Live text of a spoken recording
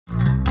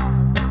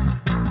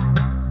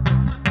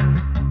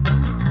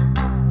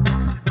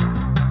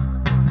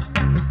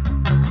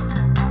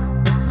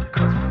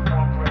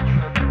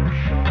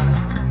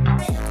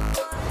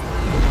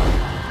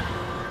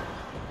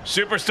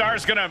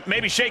Superstar's gonna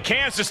maybe shake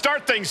hands to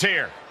start things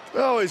here.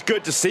 Always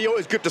good to see.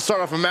 Always good to start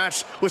off a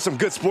match with some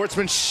good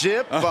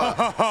sportsmanship.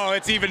 Oh,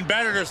 it's even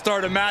better to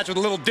start a match with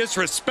a little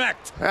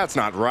disrespect. That's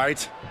not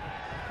right.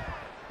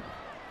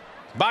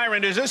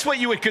 Byron, is this what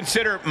you would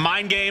consider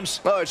mind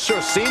games? Well, it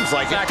sure seems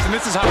like Jackson,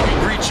 this is how we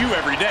greet you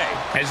every day.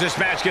 As this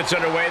match gets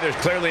underway, there's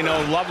clearly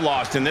no love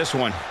lost in this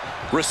one.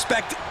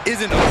 Respect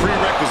isn't a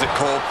prerequisite,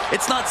 Cole.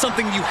 It's not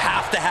something you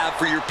have to have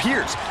for your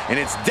peers, and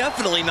it's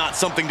definitely not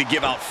something to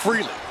give out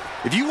freely.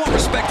 If you want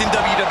respect in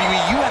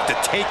WWE, you have to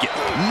take it.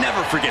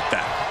 Never forget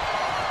that.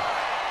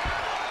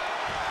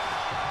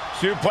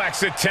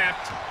 Suplex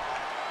attempt.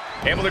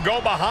 Able to go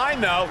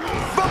behind, though.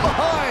 From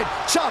behind,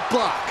 chop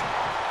block.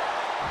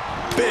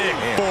 Big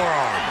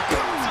forearm.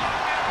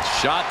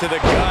 Shot to the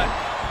gut.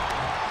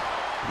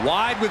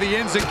 Wide with the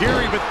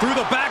enziguri, but through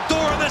the back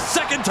door, and the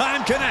second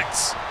time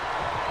connects.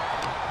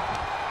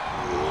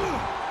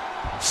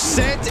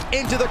 Sent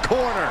into the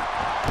corner.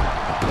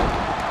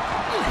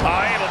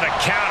 Able to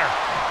counter.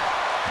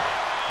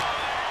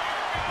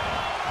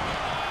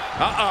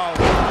 Uh-oh.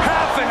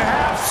 Half and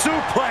half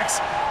suplex.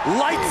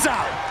 Lights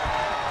out.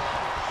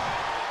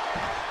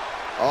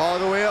 All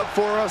the way up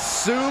for a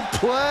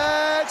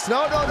suplex.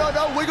 No.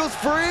 Wiggles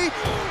free.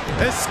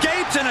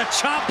 Escapes, and a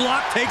chop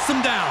block takes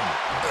him down.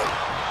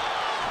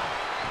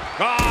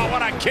 Oh,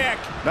 what a kick.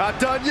 Not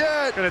done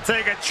yet. Gonna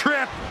take a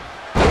trip.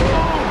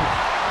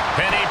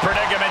 Penny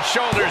predicament,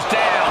 shoulders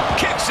down,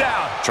 kicks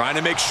out. Trying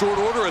to make short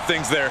order of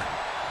things there.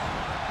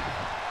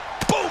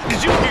 Boom!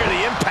 Did you hear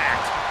the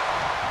impact?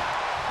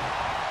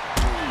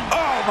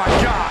 Oh, my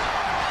God.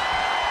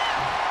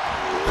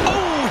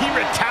 Oh, he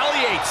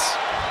retaliates.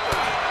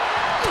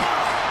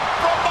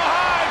 From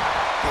behind.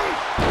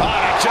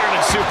 A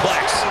German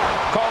suplex.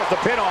 Calls the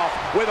pin off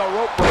with a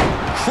rope break.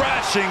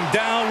 Crashing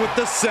down with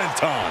the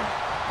senton.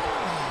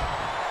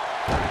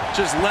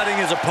 Just letting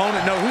his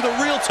opponent know who the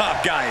real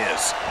top guy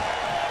is.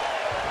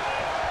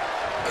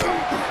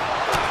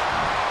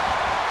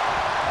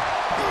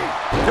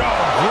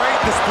 Oh,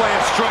 great display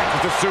of strength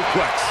with the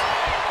suplex.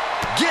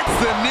 Gets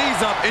the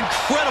knees up.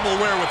 Incredible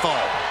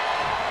wherewithal.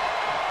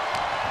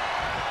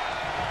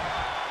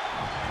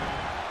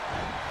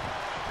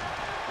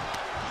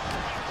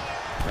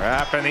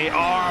 Wrapping the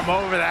arm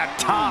over that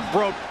top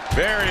rope.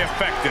 Very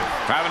effective.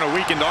 Having a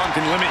weakened arm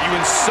can limit you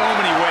in so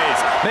many ways,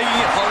 making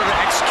it harder to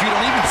execute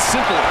on even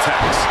simple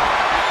attacks.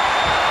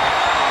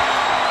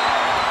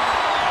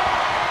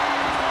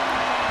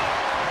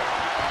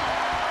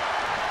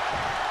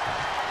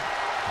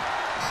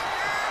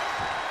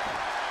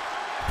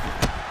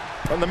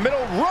 On the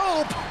middle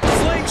rope.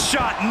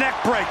 Slingshot neck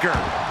breaker.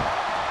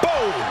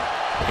 Boom!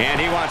 And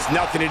he wants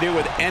nothing to do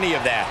with any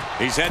of that.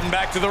 He's heading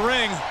back to the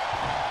ring.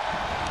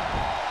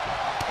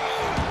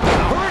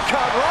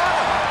 Hurricane.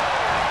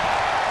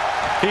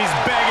 He's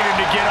begging him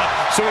to get up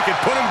so he can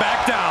put him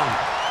back down.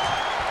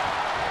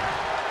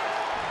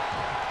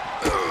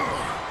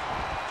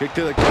 Kick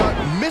to the gut.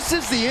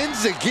 Misses the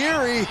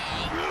enziguri.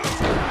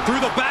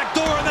 Through the back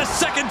door, and the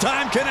second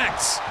time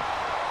connects.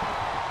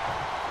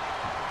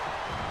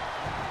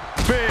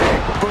 Big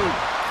boot.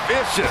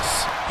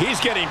 Vicious. He's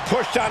getting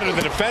pushed out into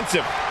the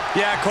defensive.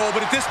 Yeah, Cole,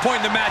 but at this point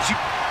in the match,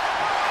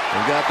 They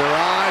got their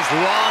eyes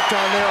locked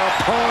on their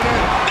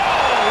opponent. No!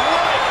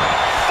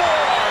 Right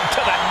forearm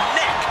to the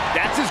neck.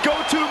 That's his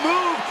go-to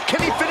move.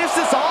 Can he finish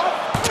this off?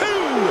 2.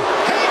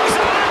 Hangs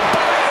on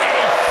by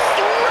a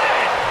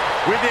thread.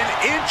 Within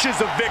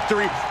inches of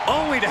victory,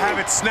 only to have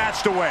it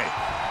snatched away.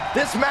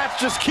 This match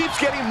just keeps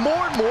getting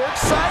more and more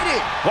exciting.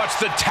 What's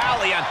the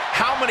tally on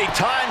how many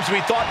times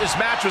we thought this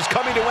match was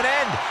coming to an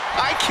end?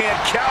 I can't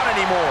count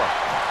anymore.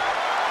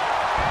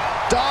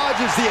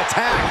 Dodges the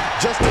attack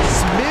just a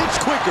smidge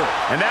quicker.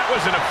 And that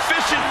was an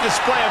efficient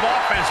display of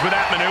offense with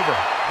that maneuver.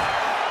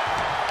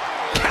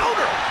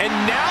 Counter! And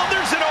now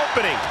there's an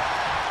opening.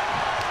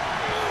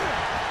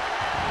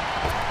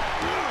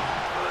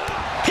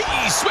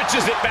 He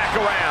switches it back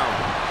around.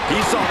 He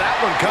saw that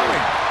one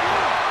coming.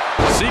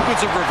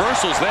 sequence of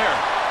reversals there.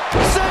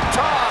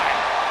 Sentai!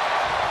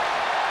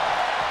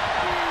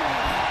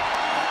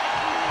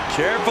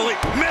 Carefully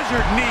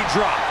measured knee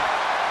drop.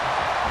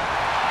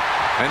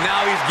 And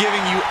now he's giving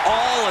you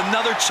all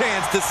another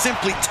chance to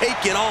simply take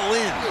it all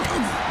in.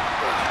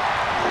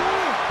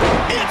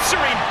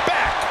 Answering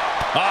back.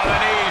 Oh,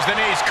 the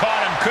knees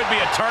caught him. Could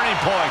be a turning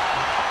point.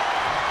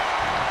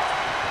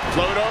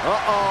 Float up.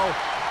 Uh-oh.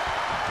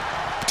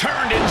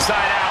 Turned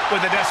inside out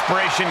with a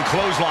desperation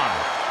clothesline.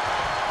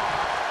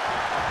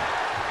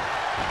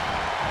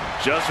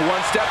 Just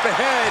one step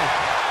ahead.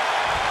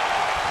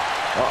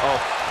 Uh-oh.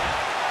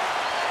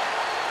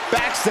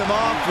 Backs them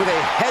off with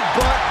a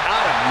headbutt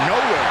out of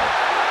nowhere.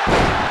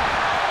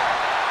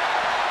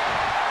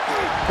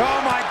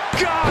 Oh, my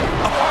God!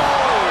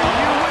 Oh,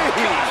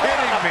 you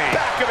kidding me?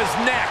 Back of his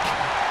neck.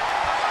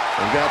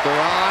 They got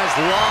their eyes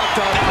locked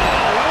on him.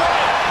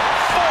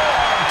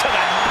 Forearm to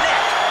the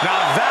neck. Now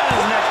that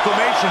is an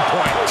exclamation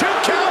point. 2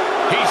 count.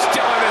 He's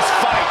still in this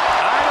fight.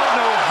 I don't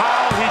know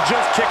how he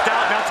just kicked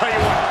out, and I'll tell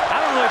you what, I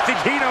don't really don't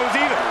think he knows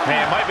either.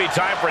 Man, it might be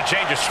time for a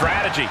change of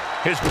strategy.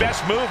 His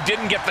best move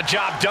didn't get the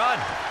job done.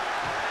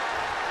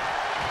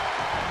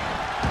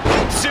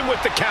 Hits him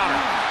with the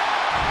counter.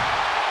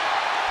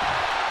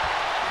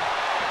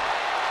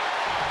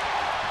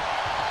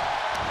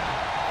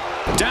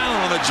 Down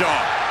on the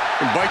jaw.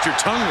 And bite your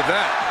tongue with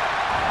that.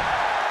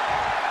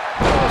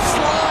 Oh,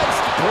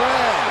 sliced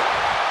bread.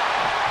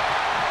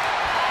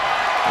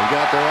 They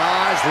got their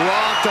eyes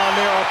locked on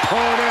their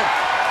opponent.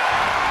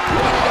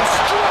 Ready to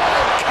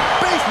strike.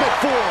 Basement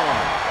forearm.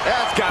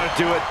 That's got to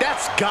do it.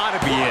 That's got to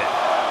be it.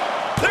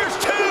 There's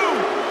two.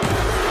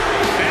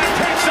 And it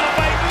picks up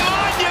a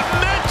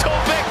monumental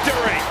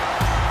victory.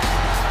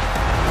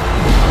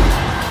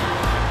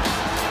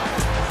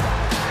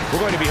 We're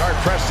going to be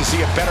hard-pressed to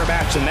see a better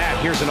match than that.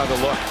 Here's another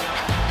look.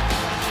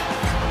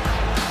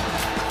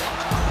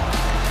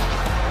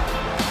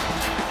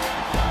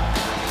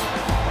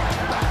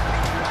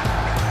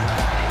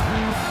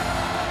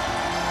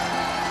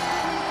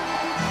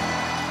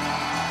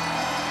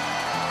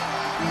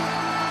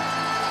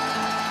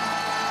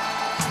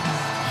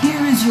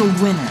 Here is your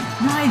winner,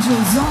 Nigel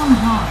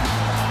Zonharp.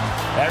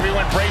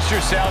 Everyone brace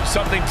yourselves.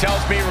 Something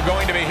tells me we're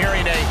going to be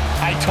hearing a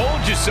 "I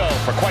told you so"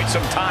 for quite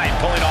some time,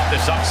 pulling off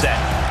this upset.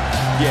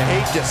 You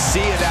hate to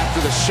see it after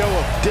the show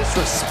of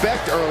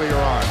disrespect earlier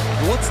on.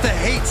 What's the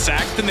hate,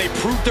 Saxton? They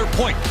proved their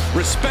point.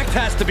 Respect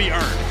has to be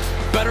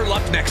earned. Better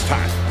luck next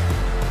time.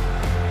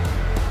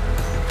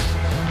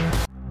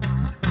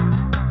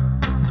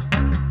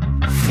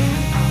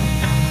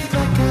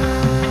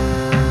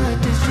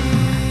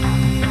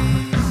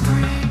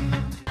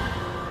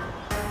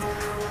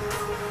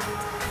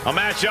 A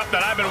matchup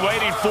that I've been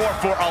waiting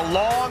for a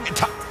long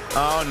time.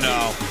 Oh,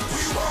 no.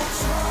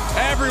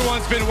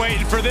 Everyone's been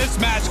waiting for this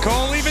match,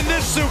 Cole, even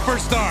this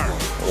superstar.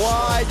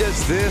 Why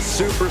does this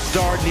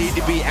superstar need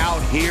to be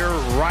out here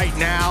right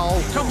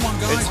now? Come on,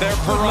 guys. It's their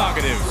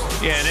prerogative.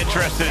 Yeah, and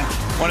interested in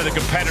one of the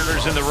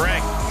competitors in the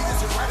ring.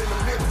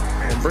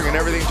 And bringing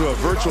everything to a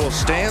virtual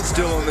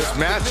standstill in this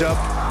matchup.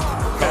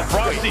 Well,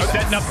 Frosty's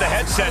setting up the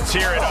headsets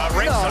here at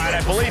ringside.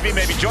 I believe he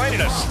may be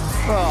joining us.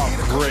 Oh,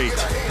 great.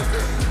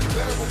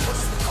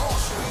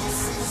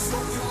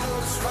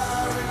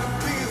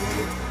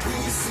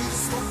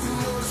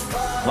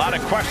 A lot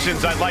of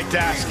questions I'd like to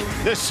ask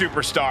this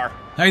superstar.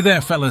 Hey there,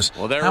 fellas.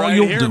 Well, they're How are right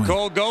you here, doing?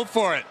 Cole. Go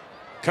for it.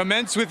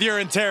 Commence with your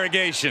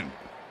interrogation.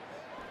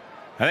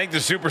 I think the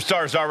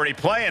superstar's already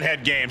playing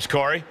head games,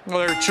 Corey. Well,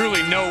 there are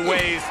truly no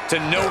ways to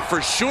know for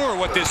sure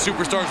what this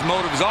superstar's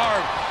motives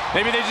are.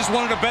 Maybe they just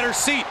wanted a better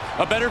seat,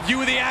 a better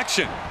view of the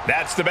action.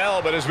 That's the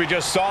bell, but as we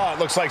just saw, it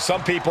looks like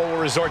some people will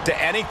resort to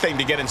anything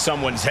to get in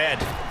someone's head.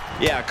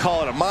 Yeah,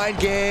 call it a mind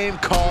game,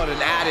 call it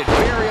an added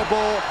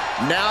variable.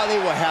 Now they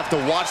will have to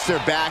watch their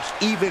back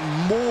even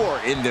more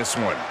in this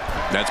one.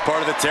 That's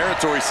part of the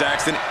territory,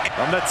 Saxton.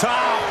 From the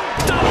top,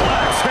 double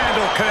axe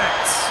handle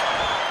connects.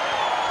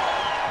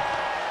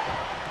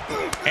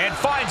 And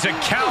finds a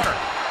counter.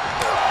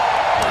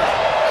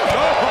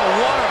 Oh,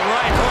 what a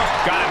right hook.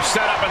 Got him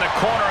set up in the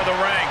corner of the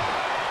ring.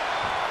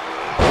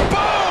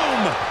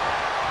 Boom!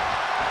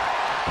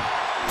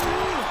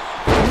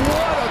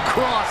 What a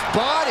cross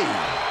body!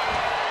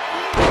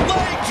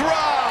 Leg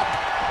drop!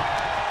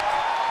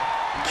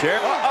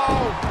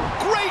 Uh-oh.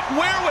 Great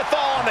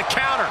wherewithal on the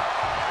counter.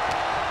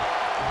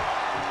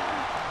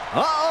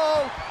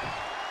 Uh-oh!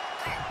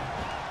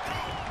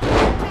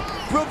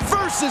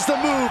 Reverses the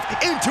move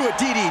into a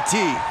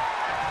DDT.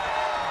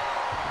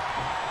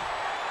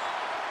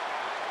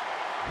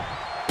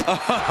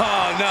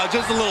 Oh, no,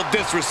 just a little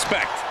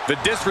disrespect. The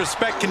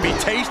disrespect can be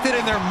tasted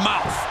in their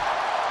mouth.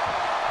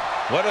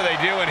 What are they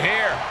doing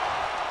here?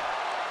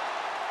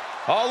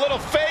 Oh, a little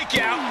fake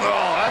out.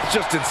 Oh, that's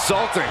just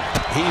insulting.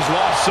 He's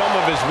lost some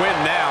of his win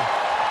now.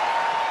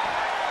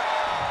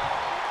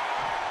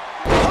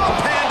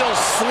 Pop handle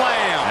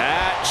slam.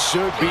 That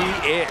should be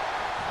it.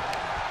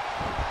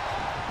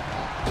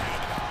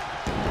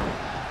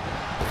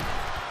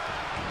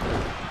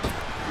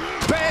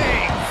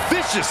 Bang!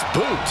 Vicious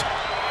boot.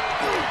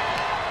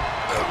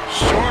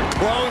 Short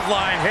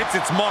clothesline hits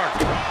its mark.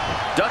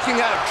 Ducking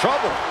out of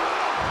trouble.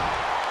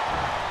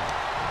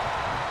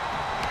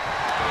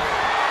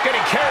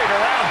 Getting carried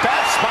around.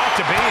 Bad spot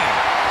to be in.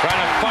 Trying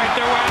to fight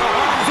their way out of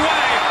harm's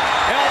way.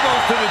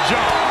 Elbows to the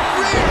jaw.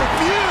 Rear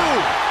view.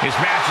 His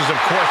match is, of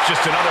course,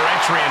 just another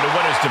entry into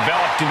what has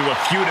developed into a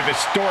feud of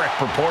historic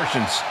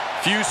proportions.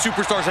 Few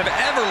superstars have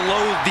ever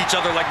loathed each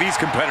other like these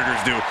competitors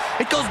do.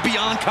 It goes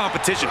beyond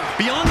competition,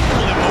 beyond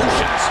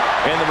emotions.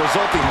 And the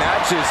resulting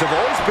matches have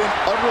always been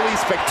utterly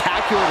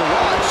spectacular to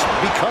watch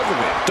because of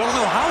it. Don't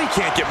know how he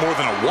can't get more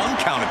than a 1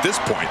 count at this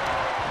point.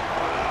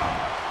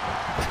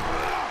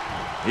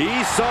 He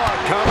saw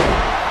it coming.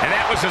 And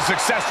that was a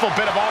successful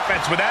bit of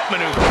offense with that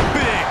maneuver.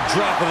 Big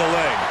drop of the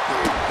leg.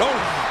 Oh.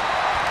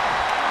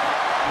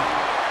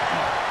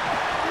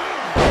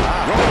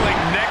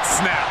 Rolling neck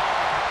snap.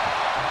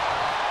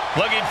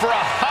 Looking for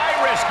a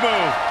high-risk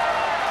move.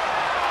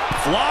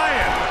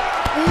 Flying.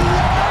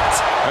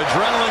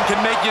 Adrenaline can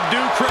make you do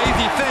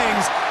crazy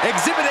things.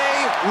 Exhibit A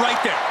right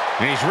there.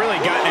 And he's really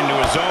gotten into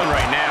his zone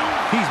right now.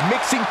 He's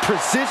mixing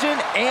precision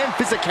and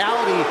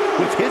physicality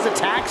with his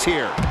attacks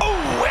here. Oh,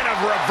 and a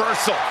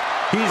reversal.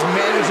 He's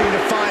managing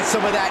to find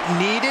some of that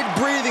needed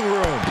breathing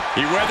room.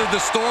 He weathered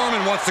the storm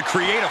and wants to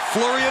create a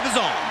flurry of his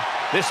own.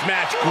 This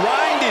match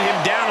grinded him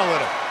down a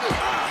little.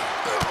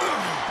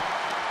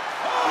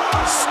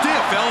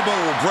 Stiff elbow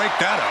will break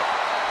that up.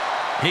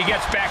 He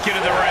gets back into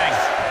the ring.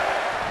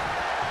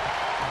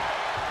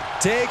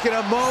 Taking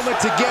a moment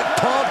to get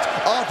pumped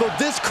off of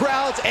this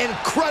crowd's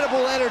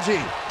incredible energy.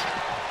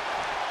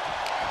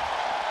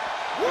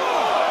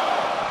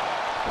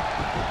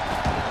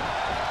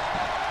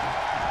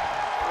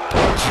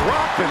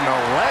 Dropping the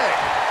leg.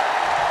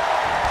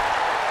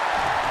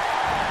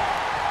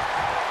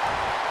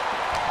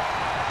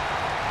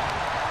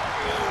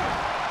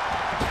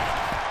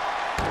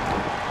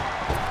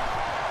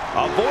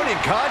 Avoiding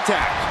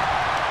contact.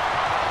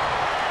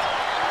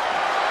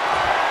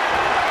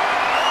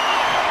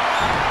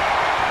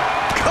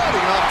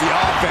 Cutting off the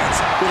offense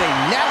with a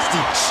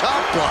nasty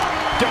chop block.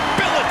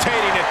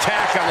 Debilitating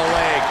attack on the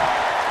leg.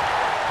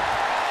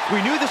 We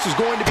knew this was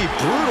going to be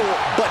brutal,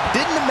 but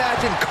didn't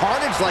imagine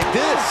carnage like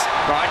this.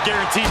 I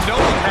guarantee no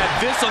one had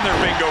this on their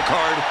bingo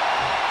card.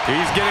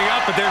 He's getting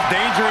up, but there's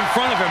danger in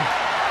front of him.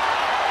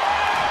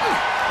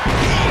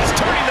 He's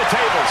turning the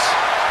tables.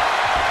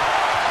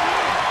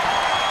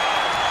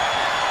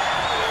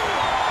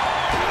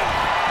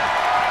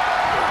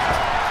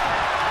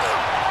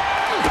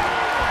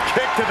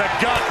 Kick to the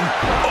gut.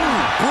 Oh,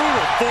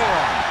 brutal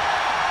forearm.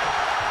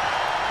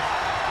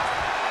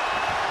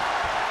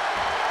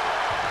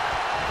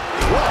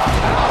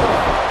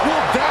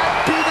 Will that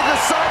be the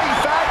deciding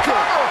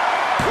factor?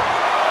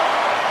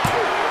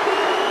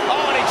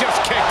 Oh, and he just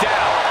kicked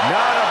out.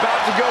 Not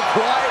about to go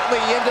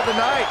quietly into the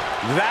night.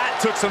 That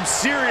took some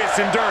serious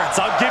endurance,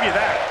 I'll give you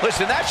that.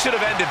 Listen, that should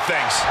have ended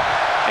things.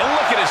 And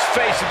look at his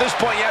face. At this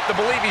point, you have to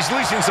believe he's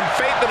losing some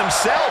faith in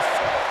himself.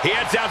 He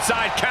heads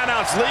outside.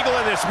 Countouts legal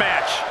in this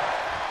match.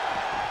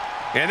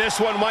 And this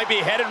one might be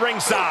headed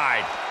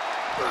ringside.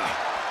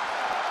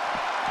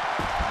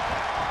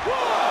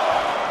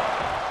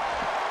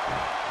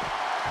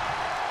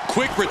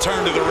 Quick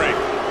return to the ring.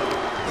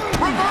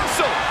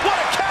 Reversal! What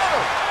a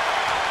counter!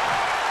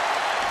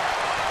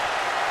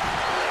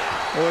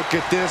 Look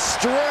at this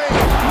strength.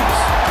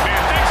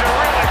 Man, things are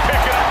really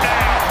picking up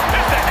now.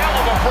 That's a hell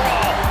of a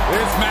brawl.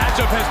 This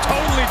matchup has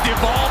totally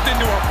devolved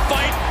into a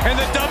fight, and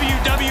the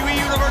WWE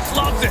Universe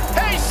loves it.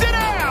 Hey, sit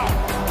down!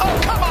 Oh,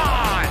 come on!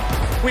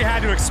 We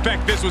had to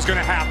expect this was going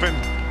to happen.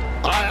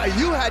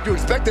 You had to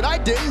expect it. I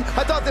didn't.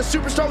 I thought this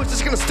superstar was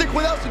just going to stick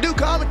with us to do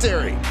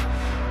commentary.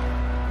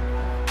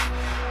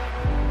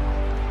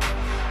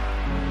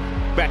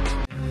 Back.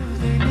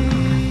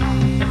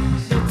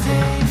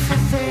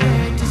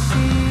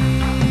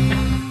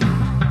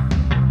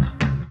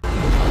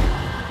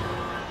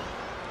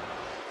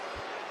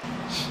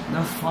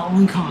 The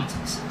following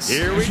contest is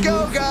Here we go,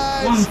 scheduled for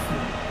guys. one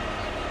fall.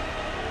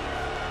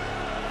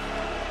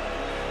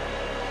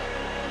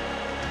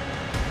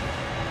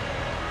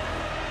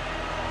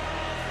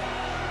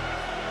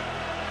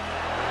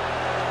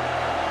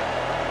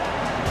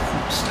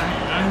 From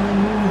Staten Island,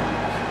 New York,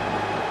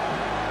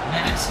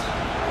 Manca,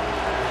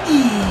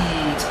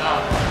 eat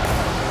up.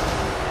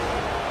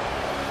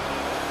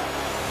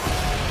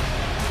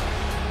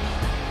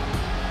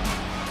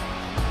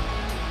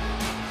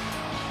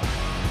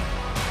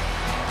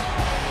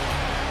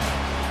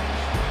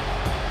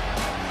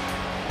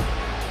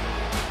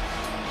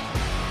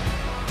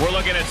 We're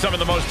looking at some of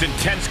the most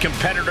intense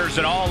competitors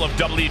in all of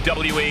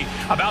WWE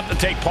about to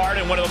take part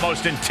in one of the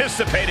most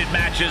anticipated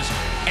matches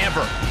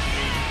ever.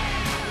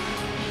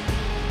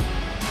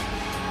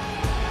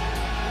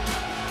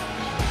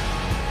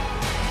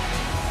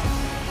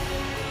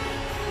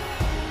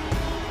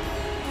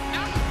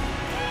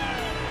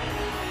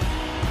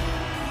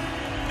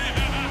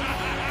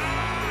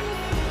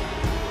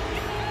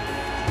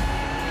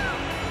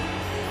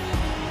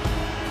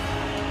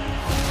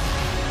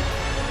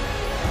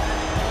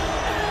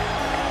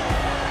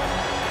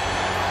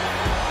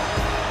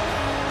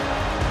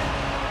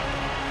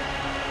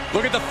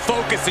 Look at the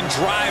focus and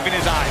drive in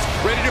his eyes,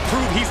 ready to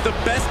prove he's the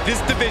best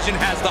this division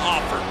has to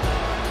offer.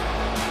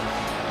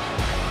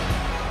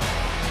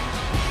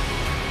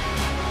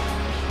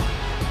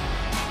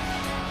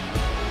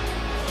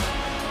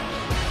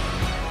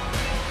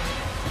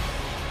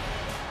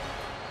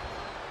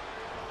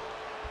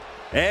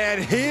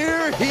 And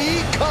here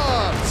he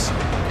comes.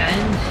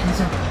 And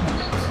his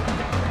opponent.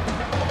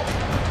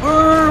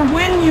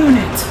 Win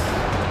unit.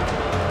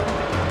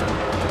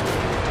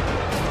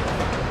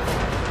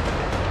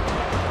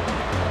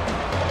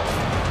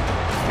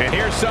 And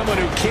here's someone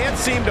who can't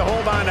seem to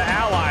hold on to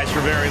allies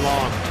for very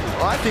long.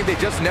 Well, I think they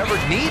just never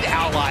need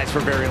allies for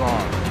very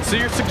long. So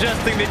you're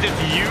suggesting they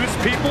just use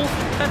people?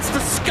 That's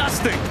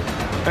disgusting.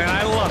 And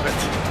I love it.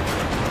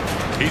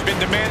 He's been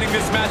demanding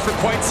this match for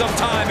quite some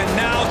time, and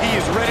now he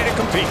is ready to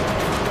compete.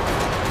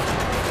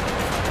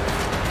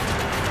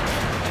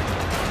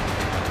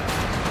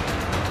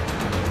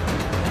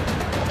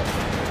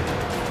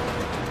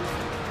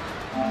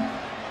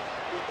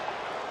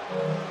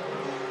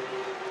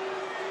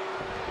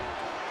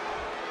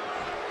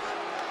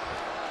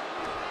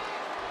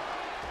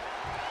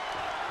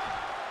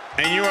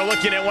 And you are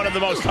looking at one of the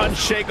most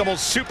unshakable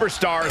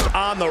superstars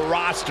on the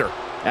roster.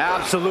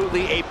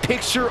 Absolutely a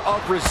picture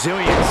of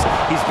resilience.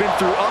 He's been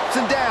through ups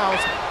and downs,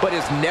 but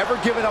has never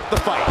given up the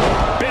fight.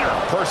 Bitter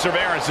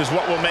perseverance is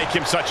what will make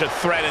him such a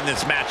threat in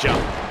this matchup.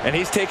 And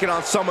he's taking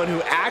on someone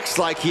who acts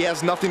like he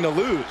has nothing to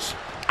lose.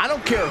 I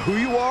don't care who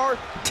you are,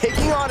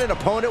 taking on an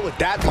opponent with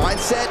that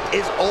mindset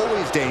is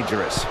always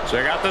dangerous.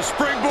 Check out the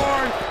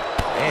springboard.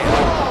 And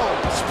oh,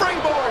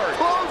 springboard,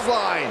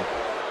 clothesline.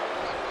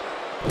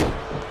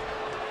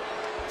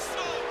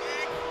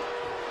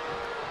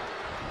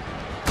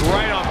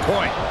 Right on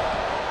point.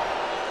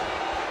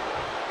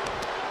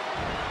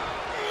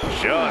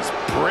 Just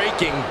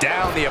breaking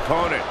down the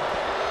opponent.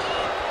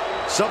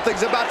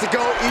 Something's about to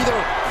go either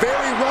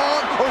very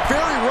wrong or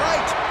very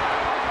right.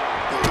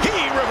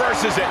 He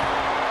reverses it.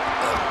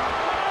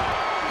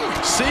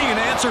 Seeing an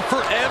answer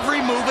for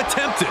every move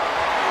attempted.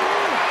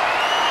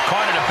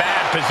 Caught in a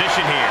bad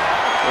position here.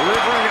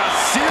 Delivering a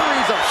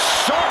series of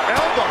sharp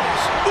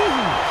elbows.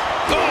 Ooh.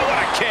 Oh, what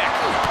a kick.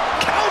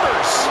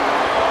 Counters.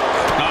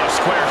 Oh,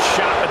 square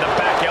shot with the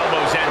back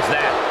elbows ends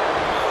that.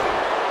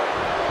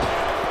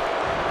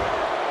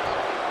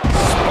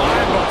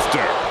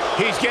 Spinebuster.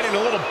 He's getting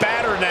a little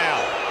battered now.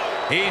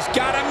 He's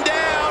got him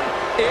down.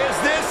 Is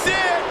this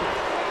it?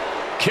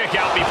 Kick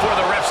out before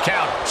the refs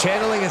count.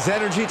 Channeling his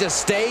energy to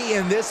stay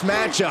in this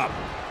matchup.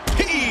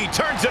 He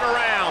turns it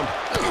around.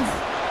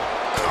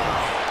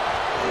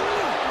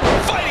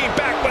 Fighting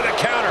back with a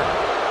counter.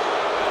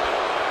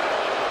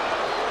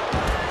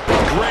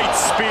 Great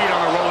speed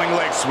on a rolling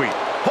leg sweep.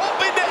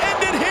 Hoping to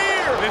end it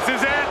here. This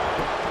is it.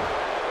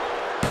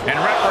 And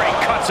referee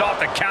cuts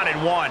off the count at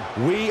 1.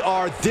 We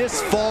are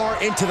this far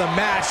into the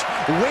match.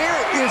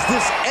 Where is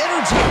this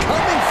energy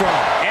coming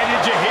from? And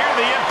did you hear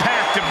the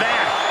impact of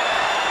that?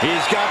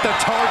 He's got the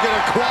target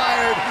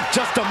acquired.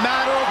 Just a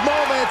matter of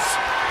moments.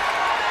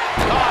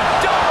 A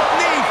double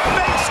knee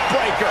face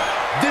breaker.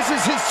 This is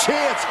his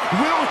chance.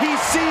 Will he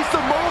seize the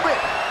moment?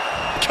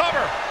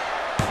 Cover.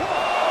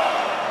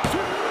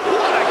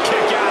 What a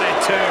kick out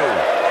at 2.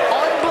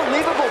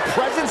 Unbelievable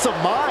presence of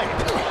mind.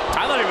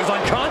 I thought he was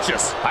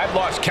unconscious. I've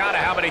lost count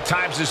of how many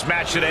times this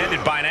match should have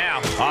ended by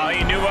now. Oh,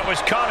 he knew what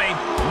was coming.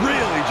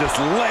 Really just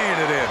laying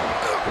it in.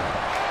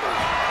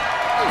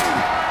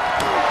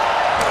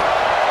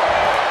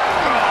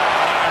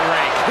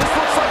 This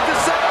looks like the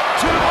setup.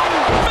 2.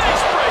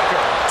 Face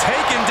breaker.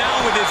 Taken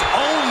down with his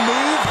own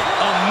move.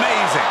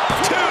 Amazing.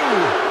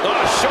 2. Oh,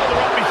 shoulder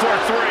up before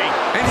 3.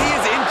 And he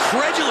is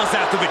incredulous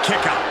after the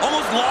kick out.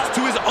 Almost lost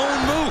to his own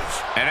move.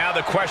 And now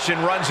the question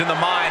runs in the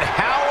mind,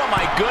 how am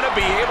I going to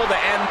be able to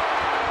end?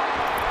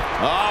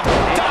 Oh,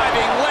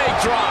 diving leg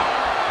drop.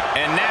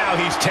 And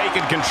now he's taken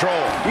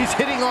control. He's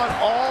hitting on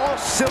all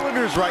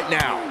cylinders right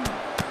now.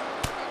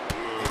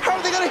 How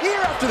are they going to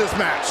hear after this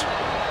match?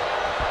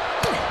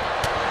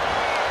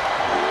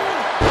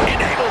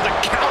 Able to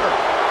counter.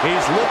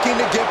 He's looking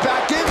to get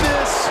back in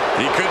this.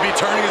 He could be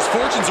turning his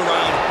fortunes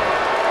around.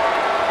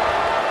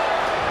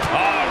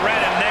 Oh,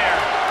 read him there.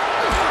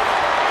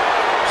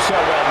 So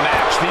well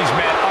matched. These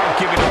men aren't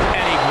giving up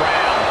any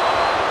ground.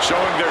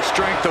 Showing their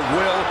strength of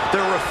will,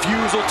 their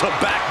refusal to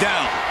back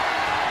down.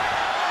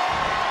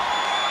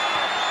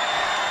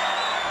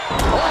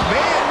 Oh,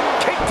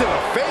 man. Kick to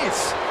the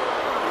face.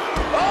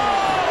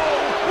 Oh,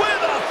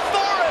 with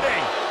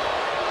authority.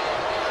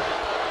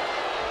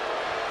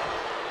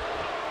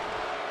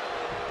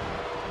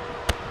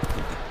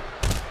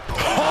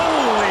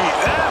 Holy,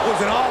 that was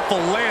an awful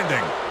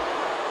landing.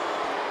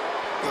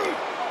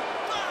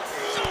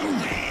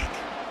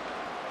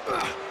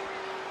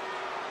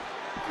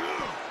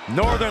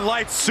 Northern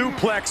Lights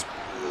suplex,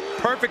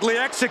 perfectly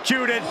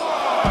executed.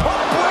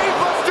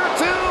 Brainbuster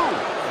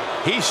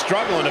 2. He's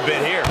struggling a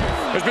bit here.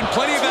 There's been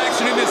plenty of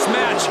action in this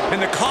match,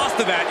 and the cost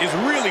of that is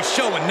really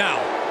showing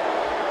now.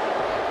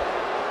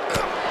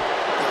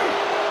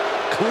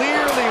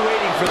 Clearly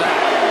waiting for that.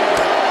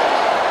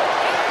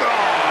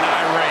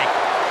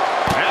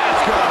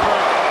 That's gonna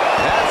hurt.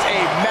 That's a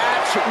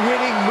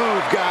match-winning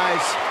move,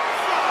 guys.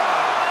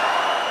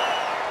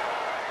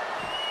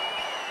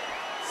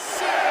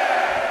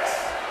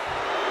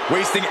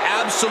 Wasting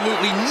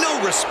absolutely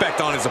no respect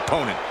on his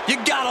opponent. You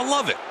gotta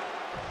love it.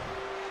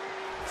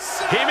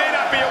 He may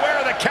not be aware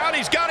of the count.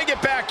 He's got to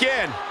get back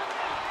in.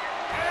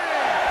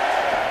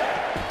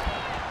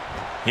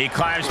 He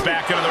climbs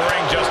back into the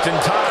ring just in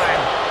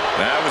time.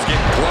 That was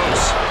getting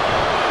close.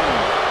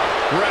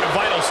 We're at a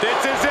vital stage.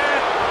 This is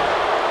it.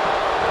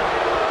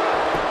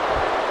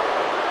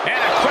 And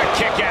a quick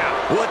kick out.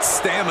 What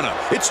stamina.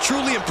 It's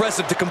truly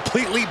impressive to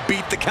completely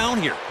beat the count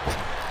here.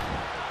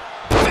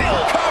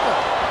 Failed cover.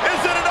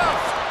 Is it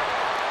enough?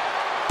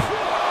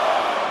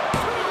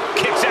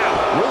 Kicks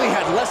out. Really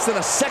had less than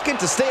a second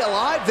to stay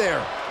alive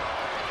there.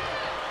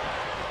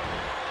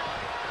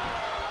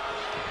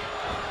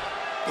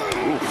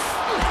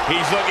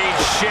 He's looking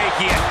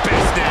shaky at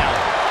best now.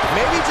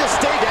 Maybe just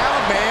stay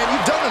down, man.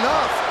 You've done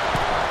enough.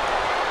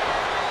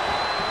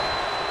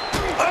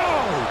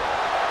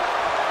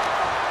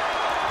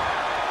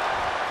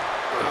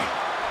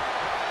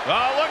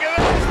 Oh, look at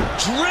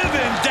this.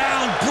 Driven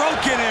down,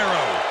 broken arrow.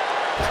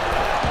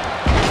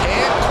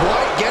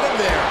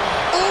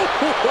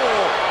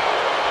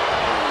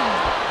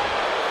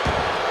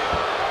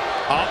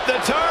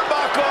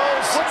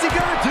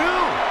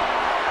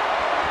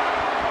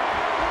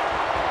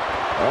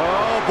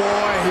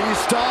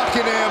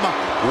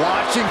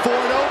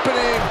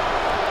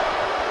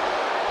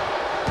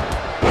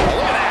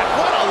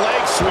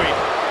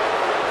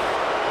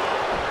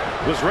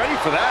 was ready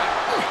for that.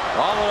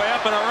 All the way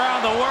up and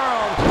around the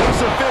world.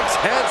 Crucifix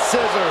head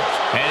scissors.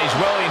 And he's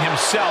willing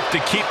himself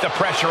to keep the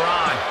pressure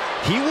on.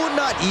 He will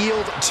not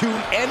yield to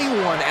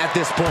anyone at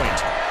this point.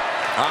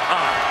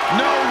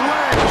 No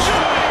way.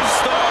 Shooting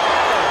star.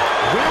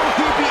 Will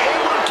he be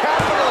able to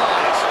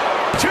capitalize?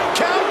 2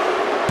 count.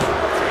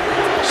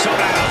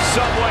 Somehow,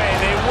 some way,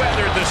 they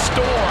weathered the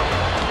storm.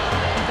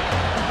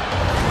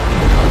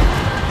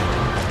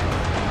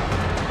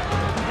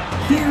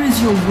 Here is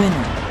your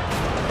winner,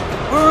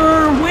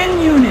 win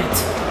unit.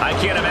 I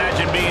can't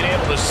imagine being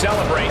able to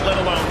celebrate, let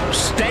alone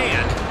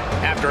stand,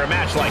 after a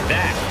match like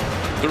that.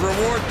 The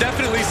reward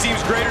definitely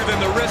seems greater than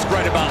the risk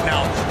right about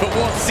now, but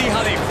we'll see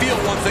how they feel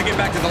once they get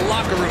back to the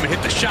locker room and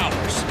hit the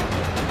showers.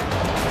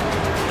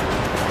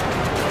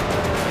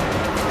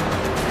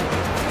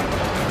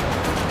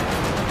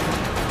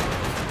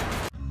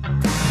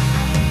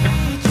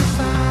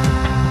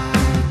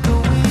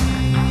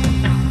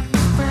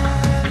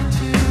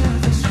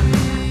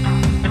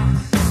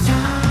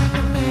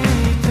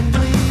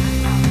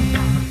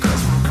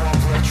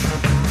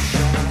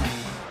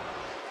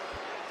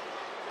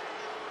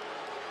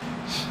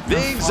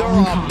 Things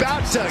are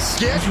about to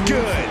get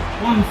good.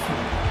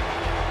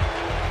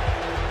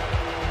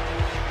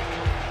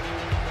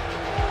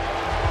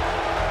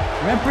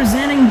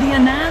 Representing the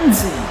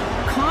Anansi,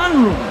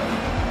 Conroy.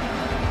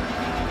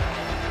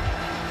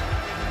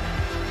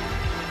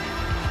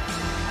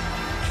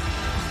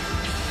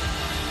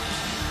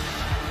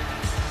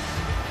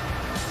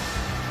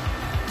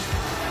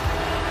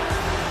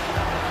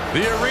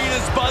 The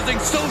arena's buzzing,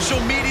 social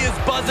media's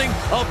buzzing,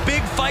 a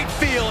big fight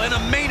feel and a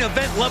main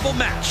event level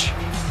match.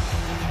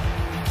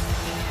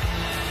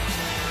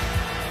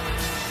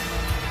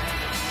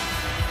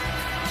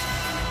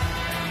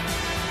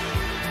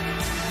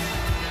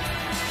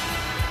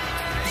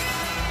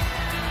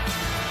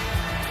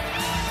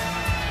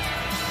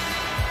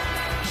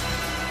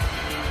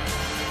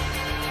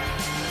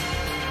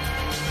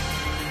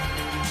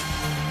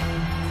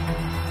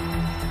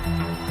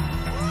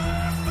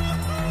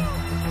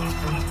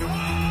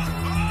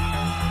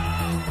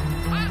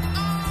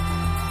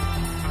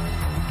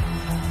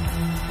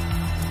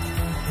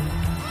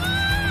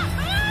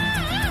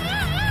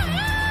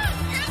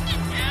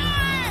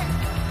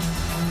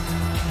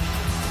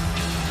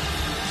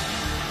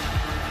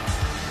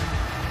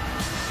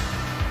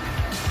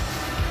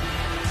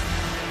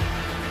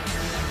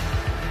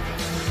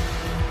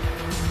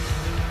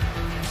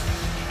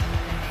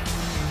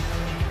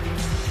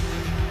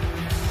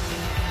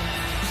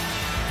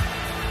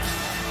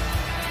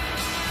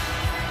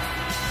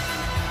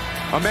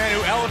 A man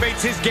who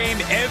elevates his game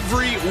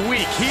every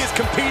week. He is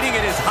competing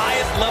at his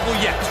highest level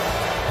yet.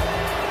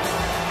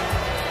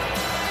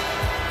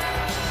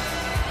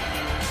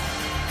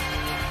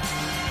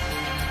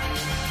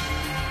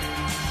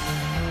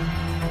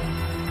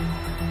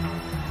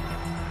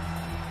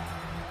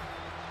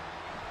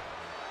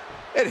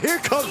 And here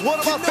comes one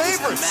of my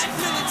favorites.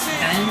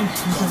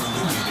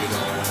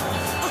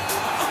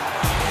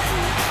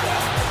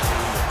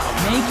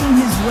 Making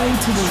his way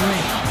to the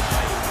ring,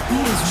 he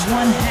is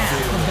one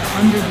half of the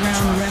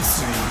Underground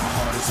Wrestling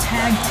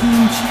Tag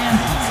Team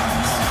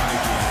Champions,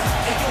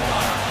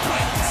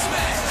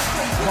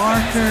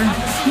 Barker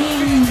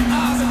King.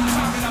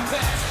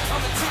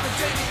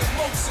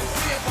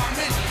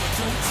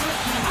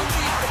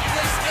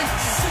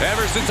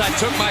 Ever since I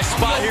took my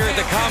spot here at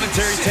the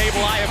commentary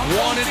table, I have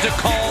wanted to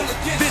call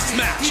this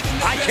match.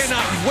 I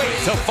cannot wait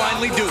to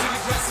finally do it.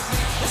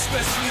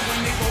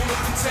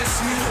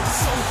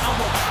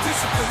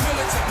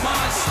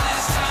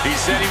 He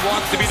said he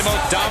wants to be the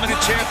most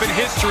dominant champ in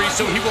history,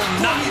 so he will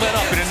not let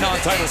up in a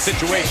non-title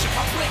situation.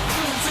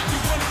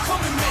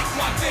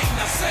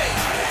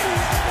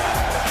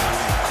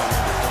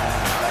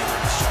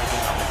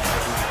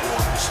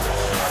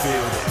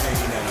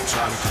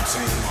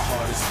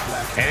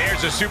 And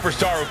here's a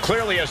superstar who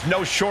clearly has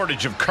no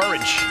shortage of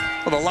courage.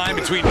 Well, the line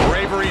between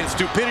bravery and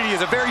stupidity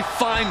is a very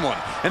fine one,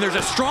 and there's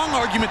a strong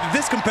argument that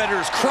this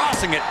competitor is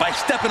crossing it by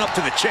stepping up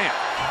to the champ.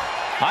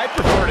 I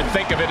prefer to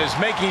think of it as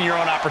making your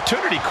own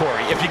opportunity,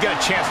 Corey. If you get a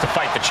chance to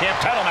fight the champ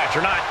title match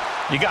or not,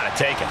 you got to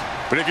take it.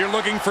 But if you're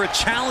looking for a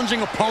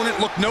challenging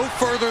opponent, look no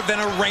further than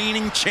a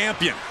reigning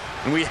champion.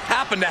 And we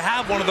happen to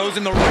have one of those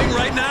in the ring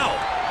right now.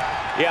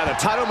 Yeah, the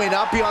title may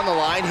not be on the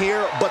line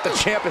here, but the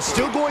champ is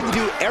still going to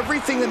do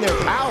everything in their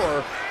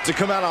power to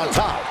come out on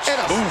top.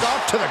 And a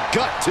stomp to the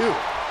gut, too.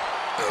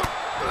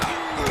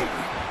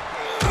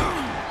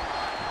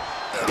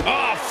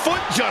 Oh,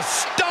 foot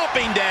just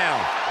stomping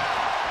down.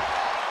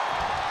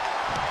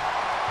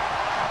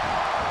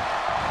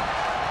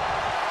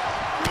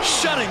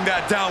 Shutting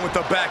that down with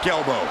the back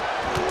elbow.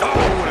 Oh,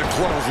 what a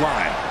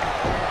clothesline.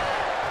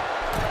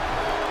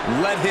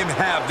 Let him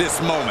have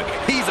this moment.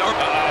 He's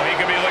he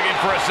could be looking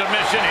for a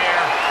submission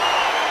here.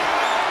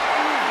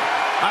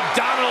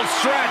 Abdominal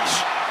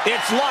stretch.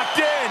 It's locked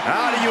in.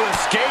 How do you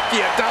escape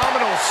the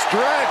abdominal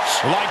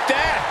stretch? Like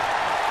that.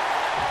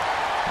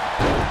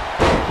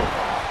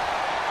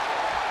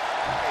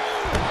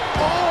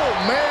 Oh,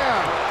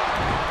 man.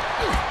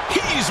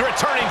 He's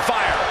returning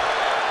fire.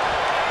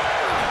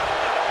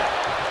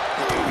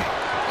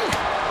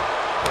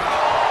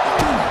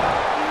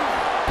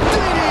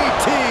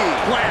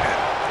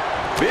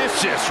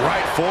 vicious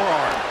right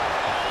forearm.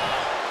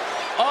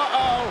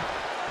 Uh-oh.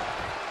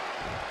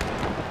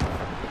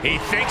 He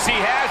thinks he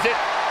has it.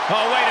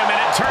 Oh, wait a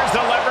minute. Turns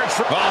the leverage.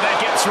 Oh, that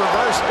gets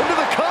reversed. Into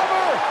the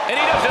cover. And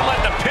he doesn't let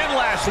the pin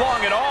last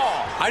long at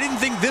all. I didn't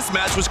think this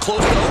match was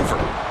close to over.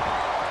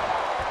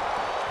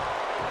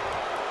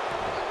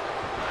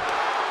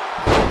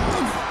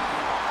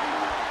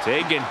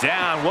 Taken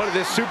down. What is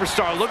this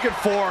superstar looking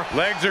for?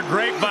 Legs are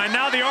grapevine.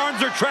 Now the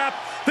arms are trapped.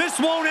 This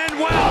won't end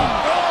well.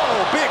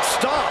 Oh, big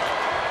stop.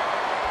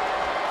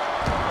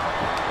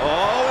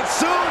 Oh, and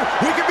soon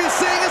we could be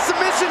seeing a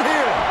submission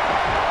here.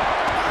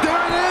 There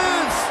it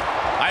is.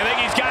 I think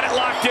he's got it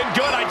locked in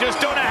good. I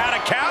just don't know how to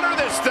counter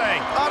this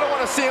thing. I don't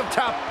want to see him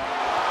tap.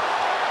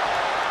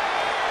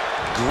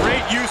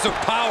 Great use of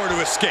power to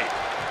escape.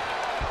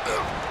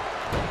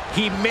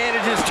 He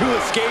manages to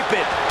escape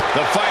it.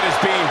 The fight is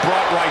being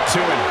brought right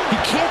to him. He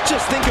can't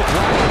just think of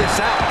riding this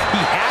out. He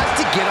has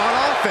to get on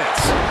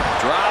offense.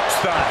 Drops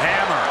the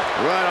hammer.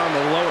 Right on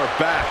the lower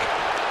back.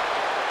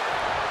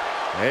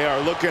 They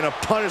are looking to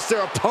punish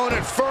their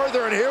opponent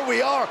further, and here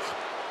we are.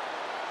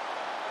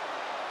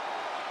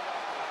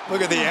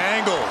 Look at the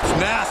angle. It's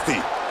nasty.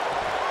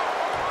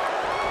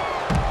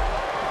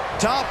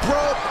 Top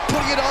rope,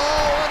 putting it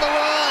all on the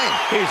line.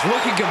 He's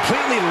looking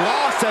completely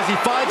lost as he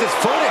finds his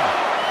footing.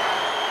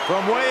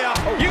 From way up.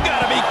 You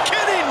gotta be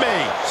kidding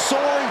me.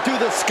 Soaring through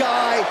the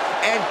sky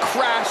and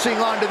crashing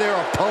onto their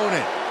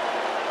opponent.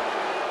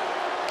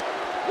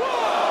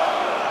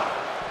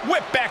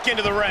 Whip back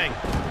into the ring.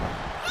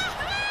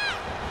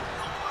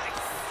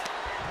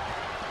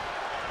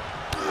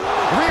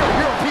 Rear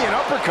European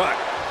uppercut.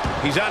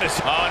 He's on his...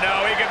 Oh,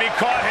 no, he could be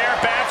caught here.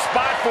 Bad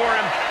spot for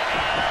him.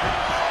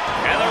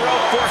 And the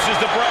rope forces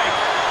the break.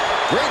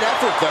 Great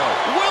effort, though.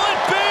 Will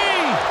it be?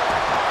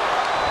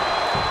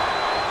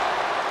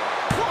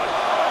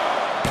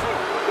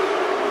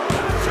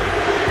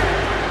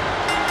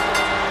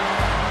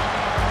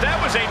 That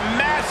was a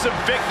massive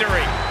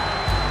victory.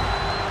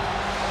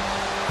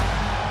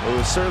 It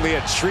was certainly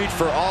a treat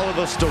for all of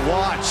us to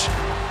watch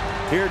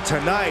here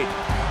tonight.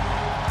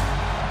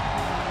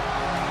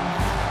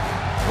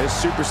 This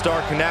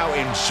superstar can now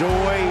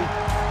enjoy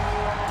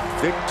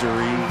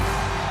victory.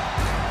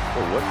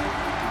 Oh, what?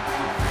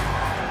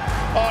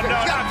 Oh,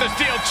 no, not the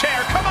steel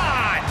chair. Come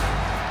on!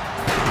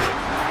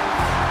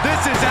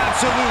 This is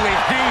absolutely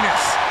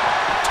heinous.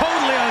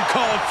 Totally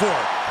uncalled for.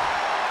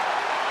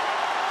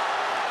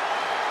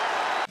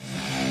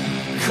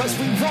 Cause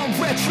we want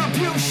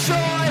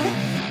retribution.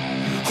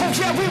 Oh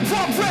yeah, we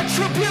want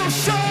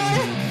retribution.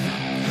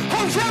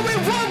 Oh yeah, we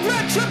want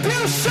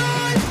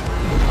retribution.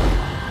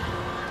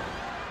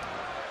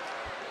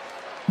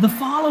 The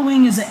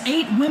following is an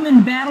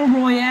 8-women battle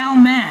royale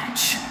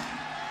match.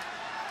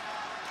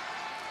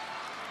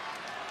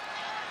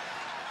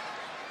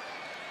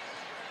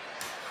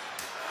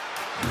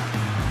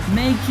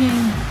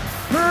 Making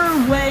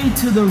her way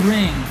to the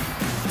ring,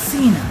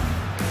 Cena,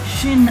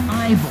 Shin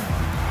Ibor.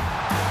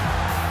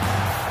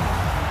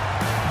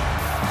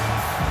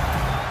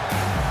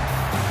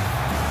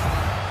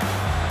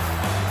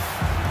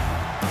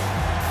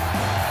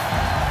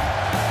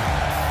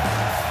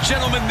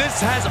 Gentlemen,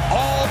 this has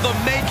all the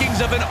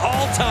makings of an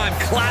all-time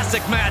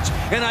classic match,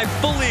 and I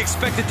fully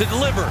expect it to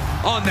deliver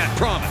on that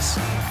promise.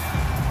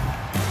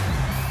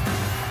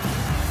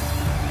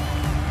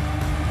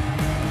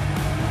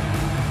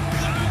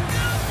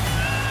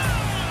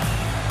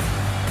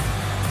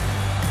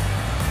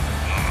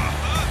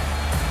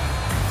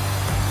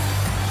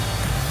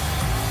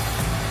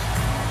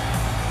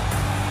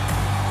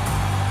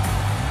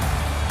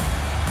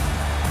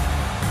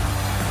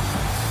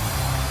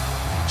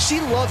 She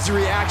loves the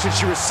reaction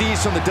she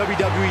receives from the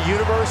WWE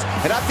Universe,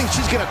 and I think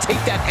she's going to take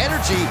that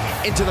energy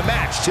into the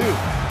match, too.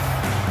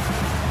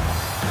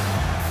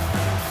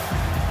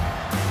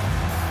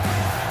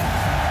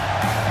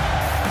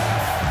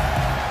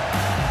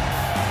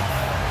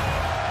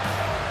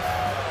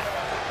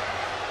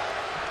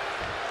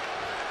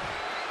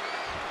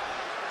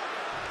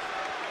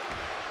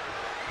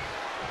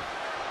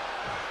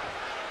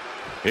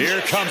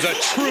 Here comes a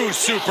true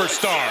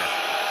superstar.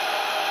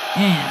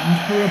 And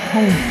her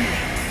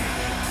opponent,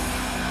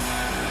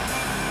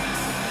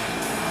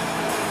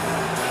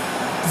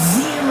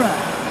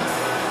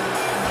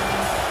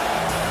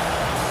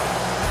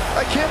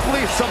 I can't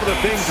believe some of the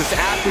things this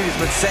athlete has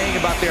been saying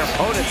about their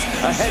opponents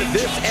ahead of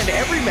this and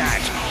every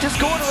match. Just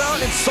going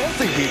around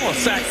insulting people. Well,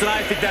 Saxton,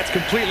 I think that's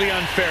completely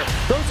unfair.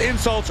 Those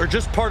insults are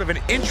just part of an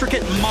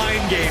intricate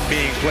mind game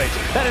being played.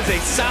 That is a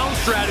sound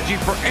strategy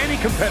for any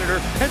competitor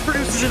and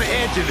produces an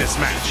edge in this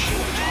match.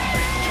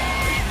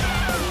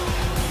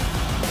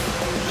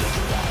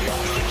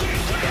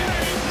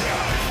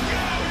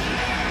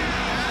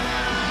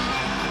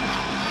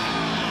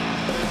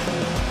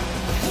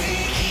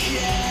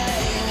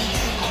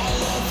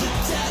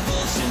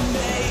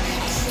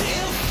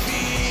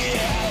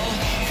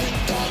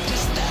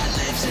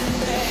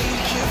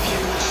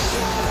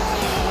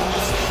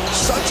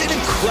 Such an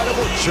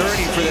incredible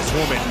journey for this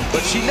woman,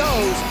 but she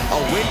knows a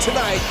win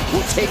tonight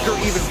will take her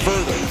even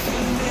further.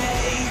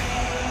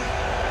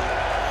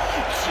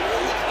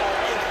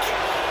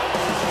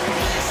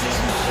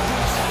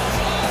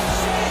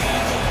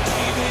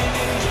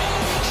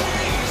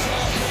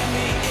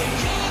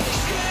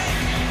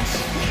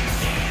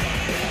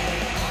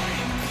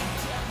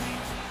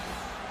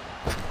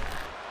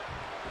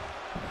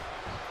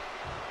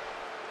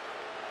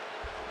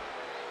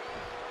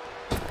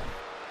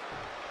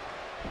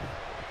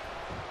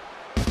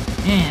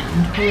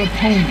 her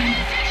opponent.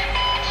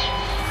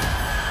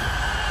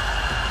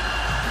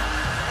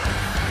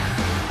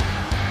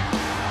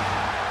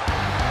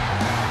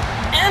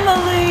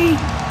 Emily!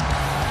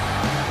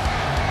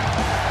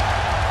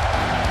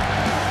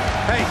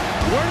 Hey,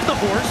 where's the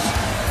horse?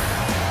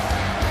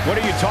 What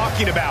are you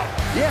talking about?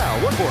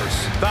 Yeah, what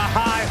horse? The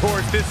high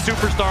horse this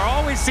superstar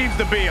always seems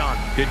to be on.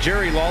 Did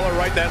Jerry Lawler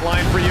write that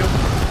line for you?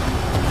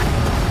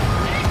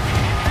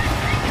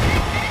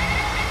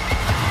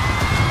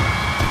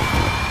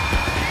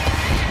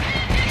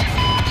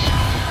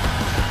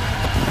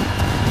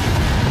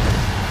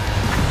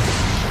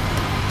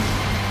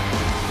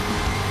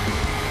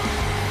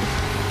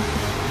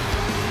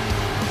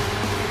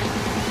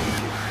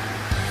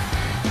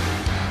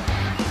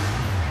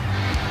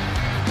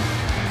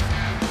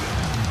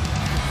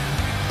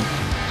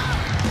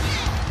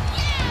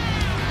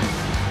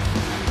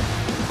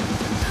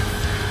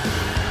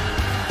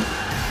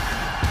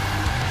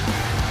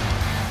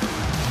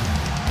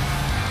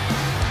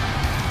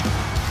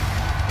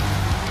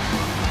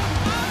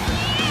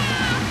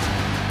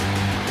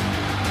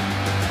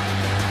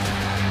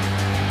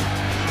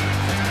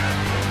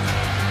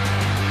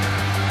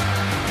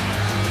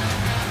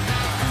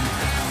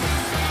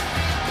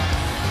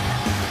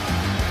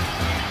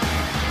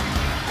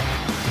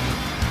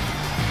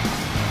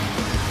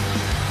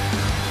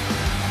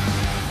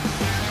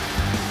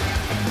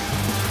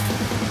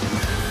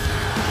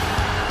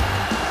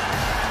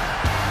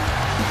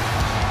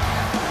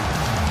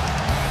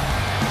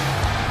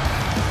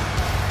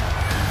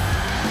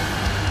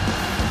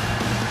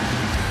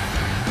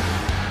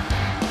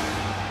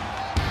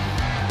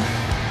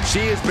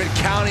 She has been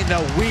counting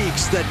the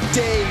weeks, the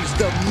days,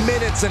 the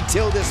minutes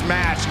until this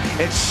match,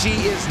 and she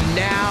is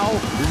now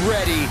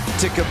ready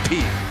to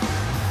compete.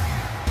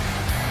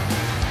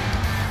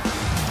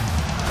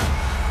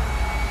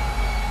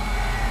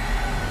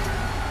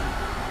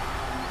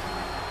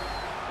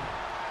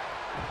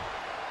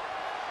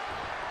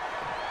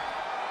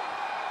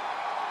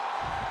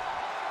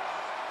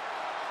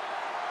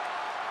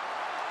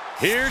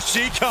 Here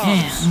she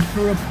comes. And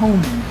her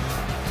opponent.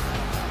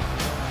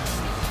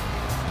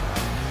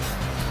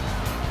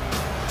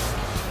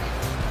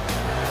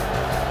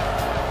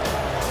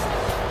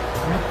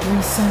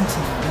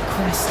 Representing the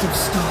crest of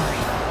story.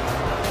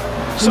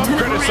 Some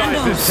Lieutenant criticize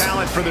Randos. this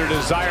talent for their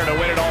desire to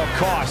win at all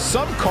costs.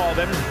 Some call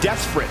them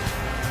desperate.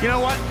 You know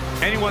what?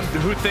 Anyone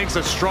who thinks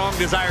a strong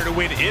desire to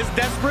win is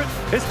desperate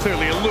is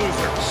clearly a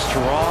loser.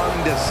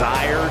 Strong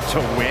desire to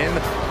win?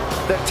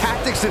 The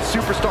tactics this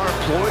superstar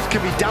employs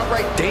can be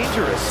downright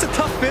dangerous. It's a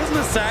tough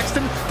business,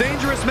 Saxton.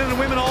 Dangerous men and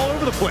women all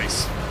over the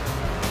place.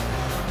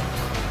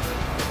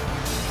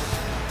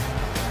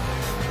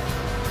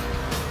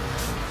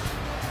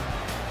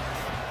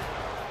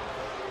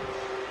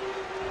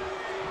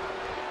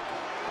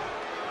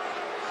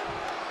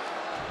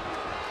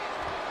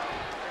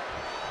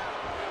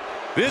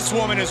 This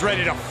woman is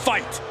ready to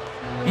fight.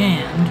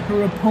 And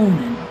her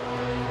opponent.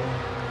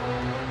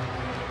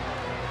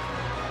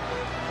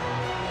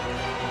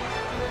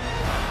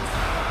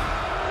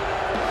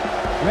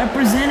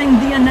 Representing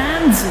the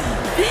Anansi.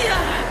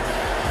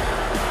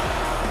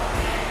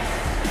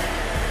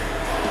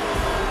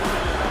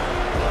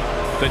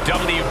 The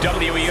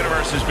WWE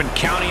Universe has been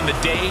counting the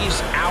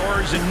days,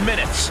 hours, and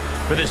minutes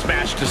for this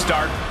match to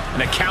start,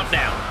 and the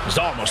countdown is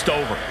almost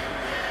over.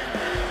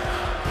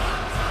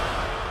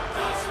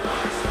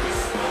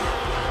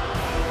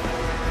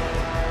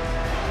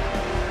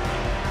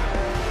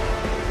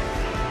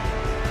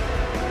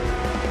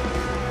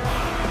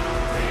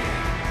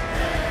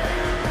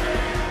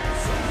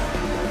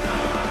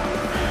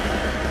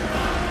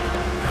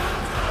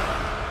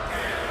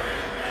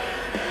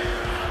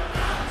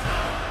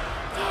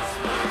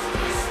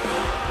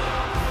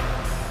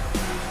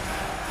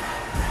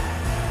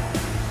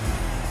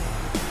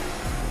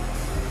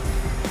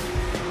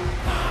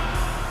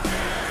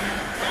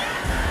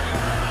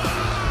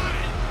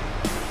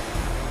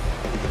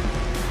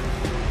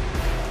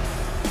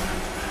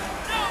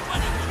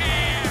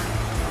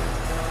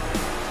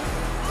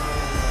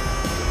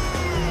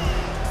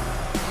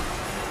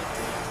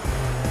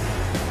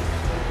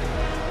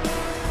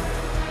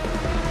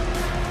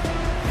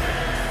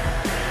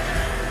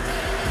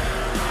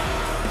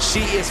 She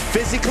is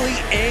physically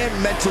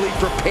and mentally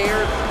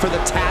prepared for the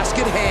task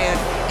at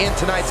hand in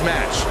tonight's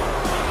match.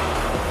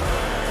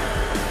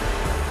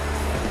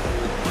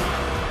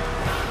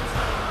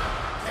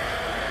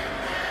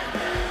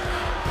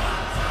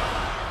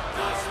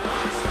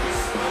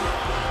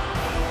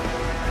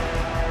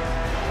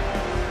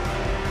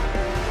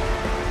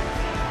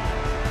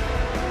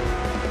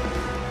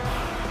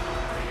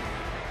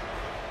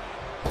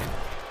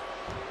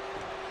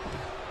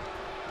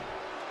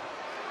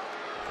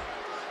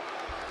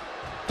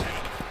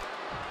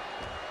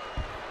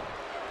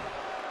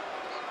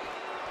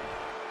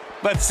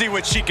 Let's see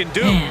what she can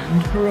do.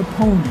 And her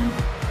opponent.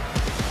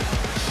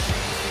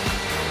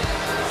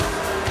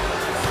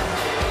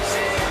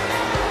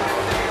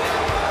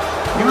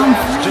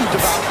 Just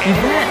about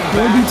anyone in the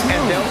back,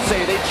 and they'll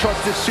say they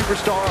trust this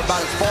superstar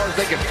about as far as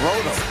they can throw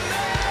them.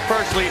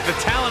 Firstly, the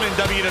talent in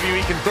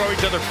WWE can throw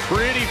each other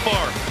pretty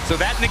far, so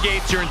that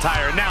negates your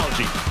entire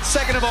analogy.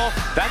 Second of all,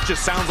 that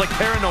just sounds like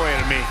paranoia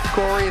to me.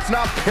 Corey, it's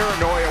not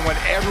paranoia when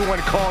everyone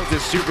calls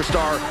this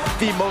superstar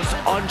the most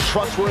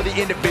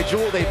untrustworthy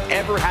individual they've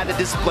ever had the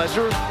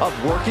displeasure of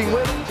working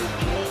with.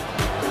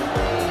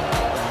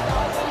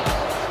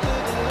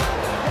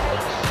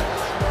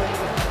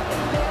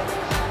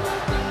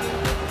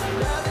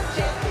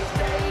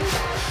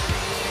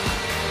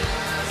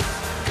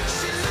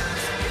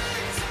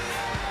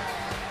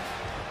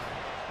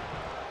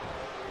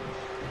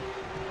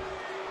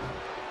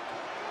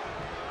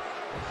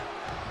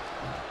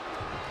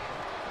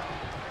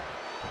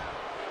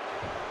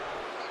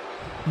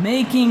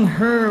 Making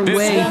her This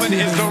way woman to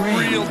is the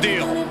ring. real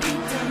deal.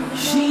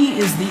 She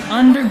is the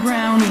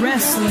Underground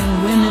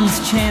Wrestling Women's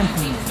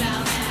Champion,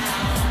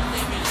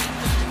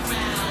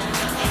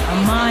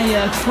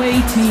 Amaya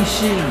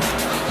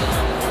Queteshe.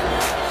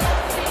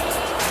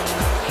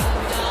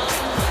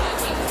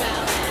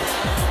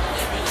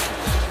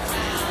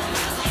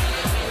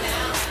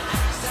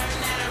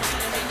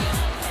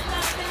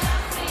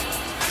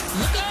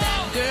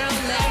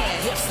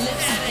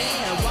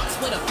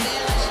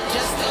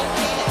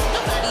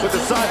 With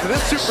the size of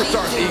this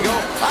superstar's ego,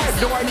 I have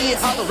no idea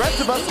how the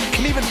rest of us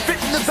can even fit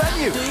in the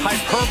venue.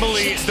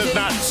 Hyperbole does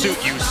not suit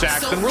you,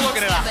 Saxton. We're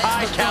looking at a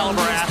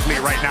high-caliber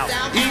athlete right now.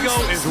 Ego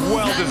is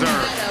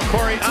well-deserved.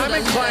 Corey, I'm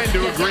inclined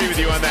to agree with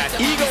you on that.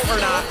 Ego or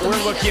not,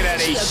 we're looking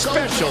at a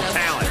special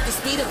talent.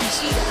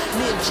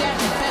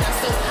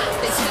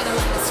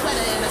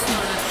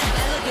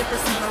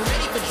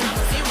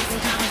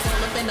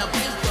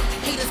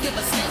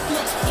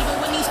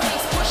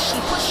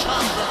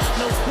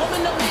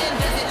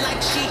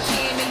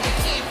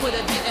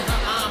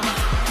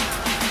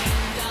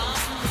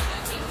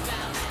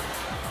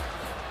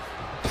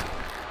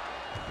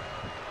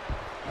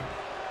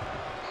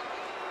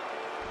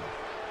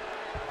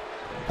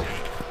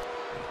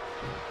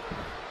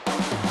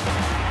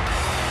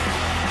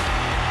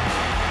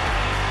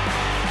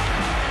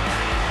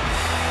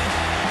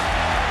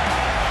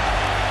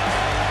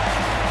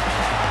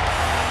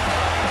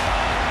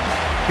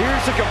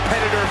 Here's a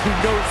competitor who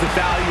knows the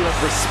value of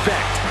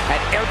respect.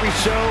 At every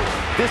show,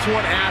 this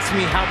one asks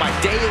me how my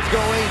day is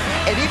going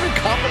and even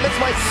compliments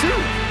my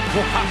suit.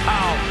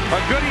 Wow, a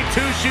goody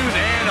two-shoes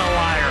and a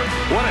liar.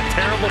 What a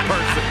terrible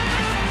person.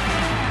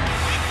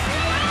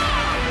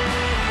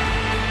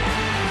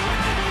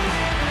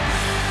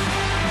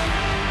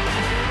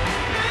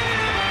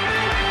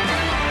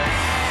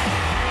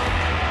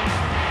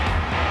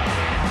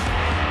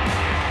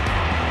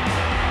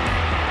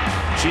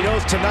 She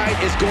knows tonight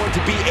is going to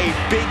be a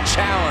big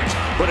challenge,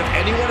 but if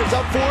anyone is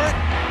up for it,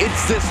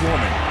 it's this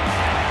woman.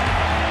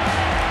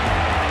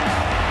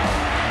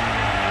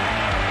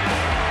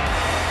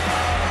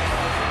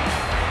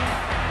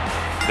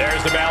 There's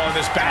the bell, and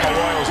this battle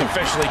royal is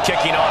officially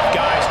kicking off,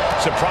 guys.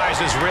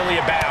 Surprises really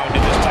abound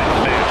in this type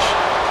of match.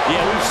 Yeah,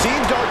 we've seen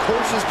dark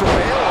horses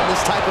prevail in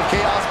this type of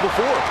chaos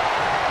before.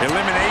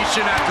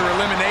 Elimination after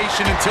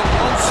elimination until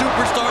one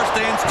superstar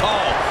stands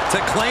tall to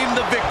claim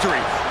the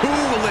victory. Who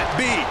will it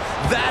be?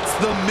 That's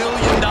the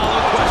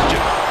million-dollar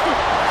question.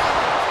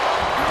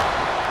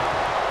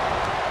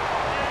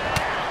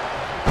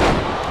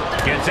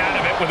 Gets out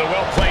of it with a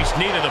well-placed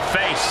knee to the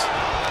face.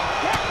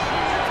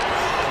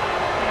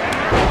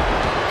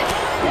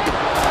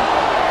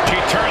 She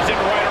turns it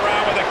right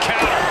around with a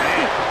counter.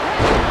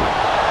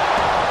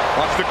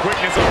 Watch the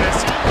quickness of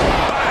this.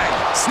 Bang!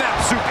 Snap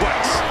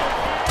suplex.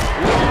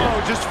 Whoa,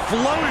 just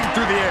floating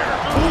through the air.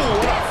 Ooh,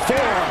 what a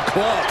forearm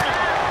club.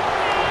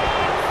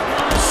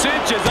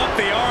 Cinches up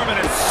the arm in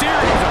a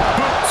series of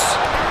boots.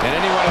 And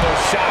any one of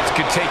those shots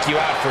could take you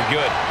out for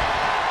good.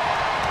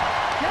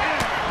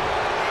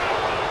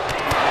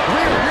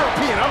 Rear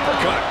European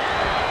uppercut.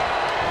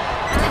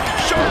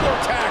 Shoulder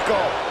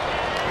tackle.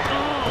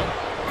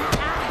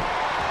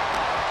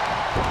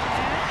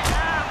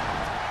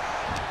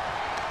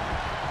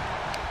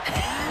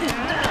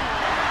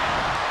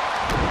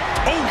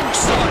 Oh,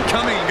 saw it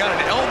coming and got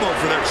an elbow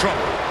for their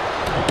trouble.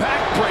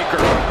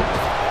 Backbreaker.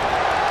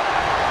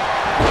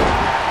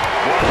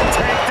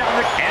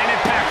 And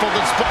impactful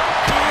to spot.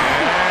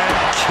 And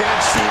can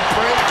she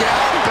break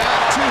out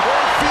back to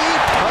her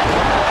feet?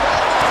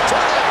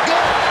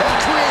 And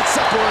create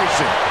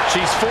separation.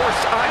 She's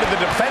forced onto the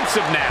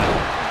defensive now.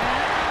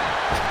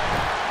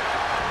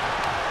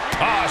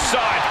 Ah,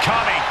 saw it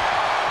coming.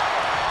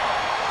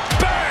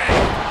 Bang!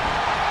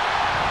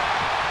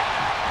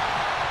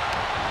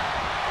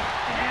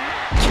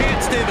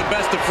 Can't stay the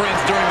best of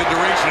friends during the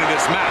duration of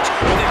this match,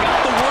 but they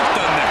got the work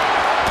done there.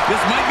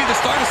 This might be the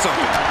start of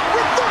something.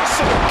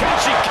 Reversal. Can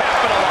she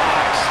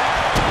capitalize?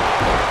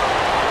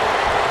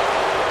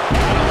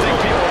 I don't think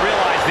people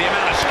realize the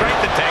amount of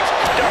strength it takes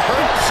to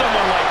hurt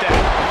someone like that.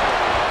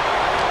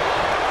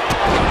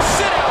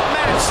 Sit out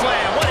mat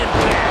slam. What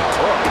impact?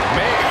 Oh,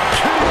 man.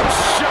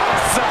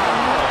 Kinshasa.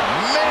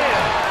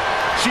 Man.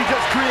 She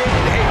just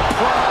created a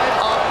prime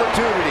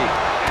opportunity.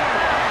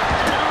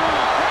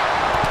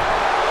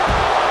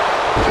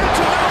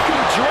 Into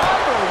the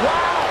driver.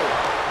 Wow.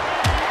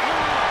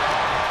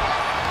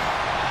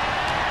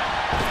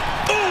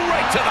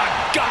 to the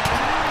gut.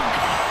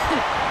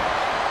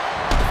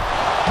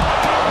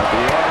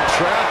 The arm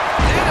trap.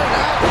 In and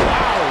out.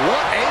 Wow,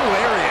 what a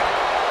lariat.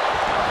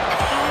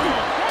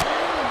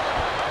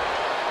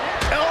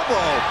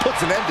 Elbow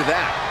puts an end to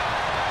that.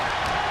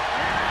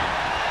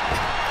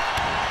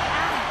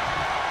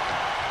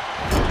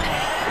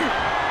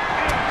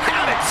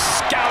 Had it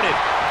scouted.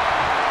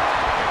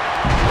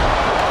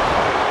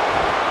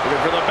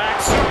 Looking for the back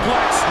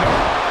suplex. No.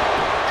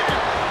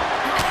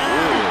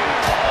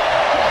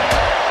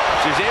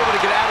 She's able to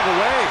get out of the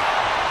way.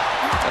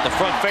 Got the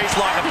front face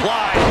lock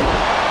applied.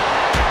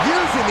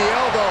 Using the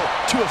elbow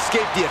to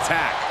escape the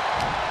attack.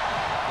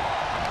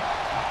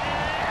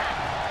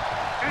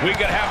 We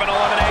could have an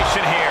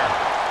elimination here.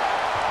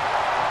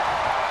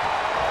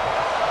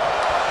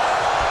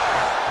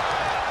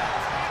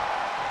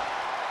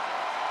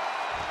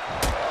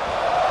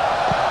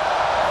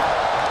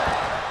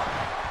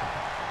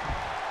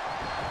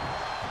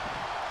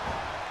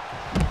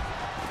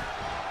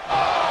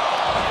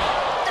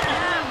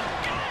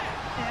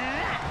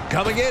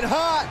 Coming in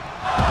hot.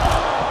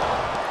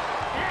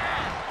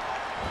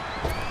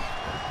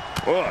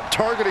 Oh,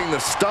 targeting the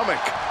stomach.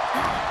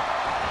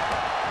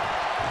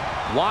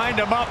 Wind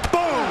him up.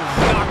 Boom!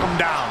 Knock him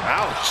down.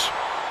 Ouch.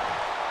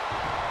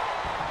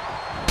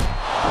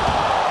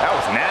 That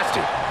was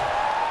nasty.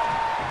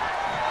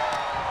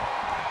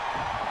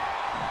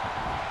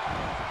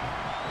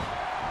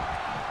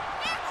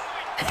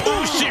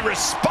 Ooh, she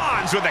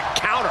responds with a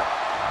counter.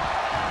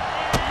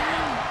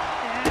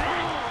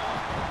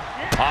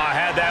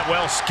 Had that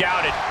well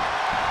scouted.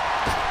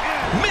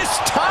 Missed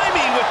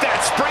timing with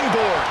that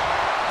springboard.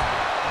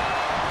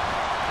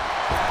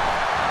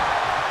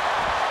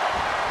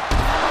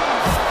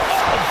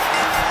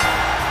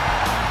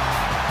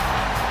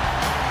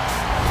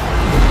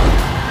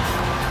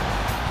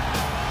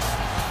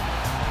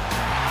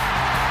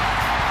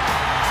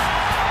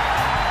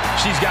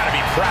 She's got to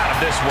be proud of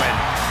this win.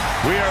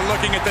 We are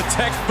looking at the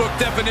textbook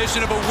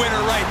definition of a winner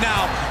right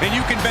now, and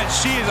you can bet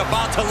she is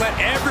about to let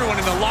everyone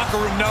in the locker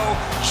room know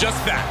just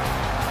that.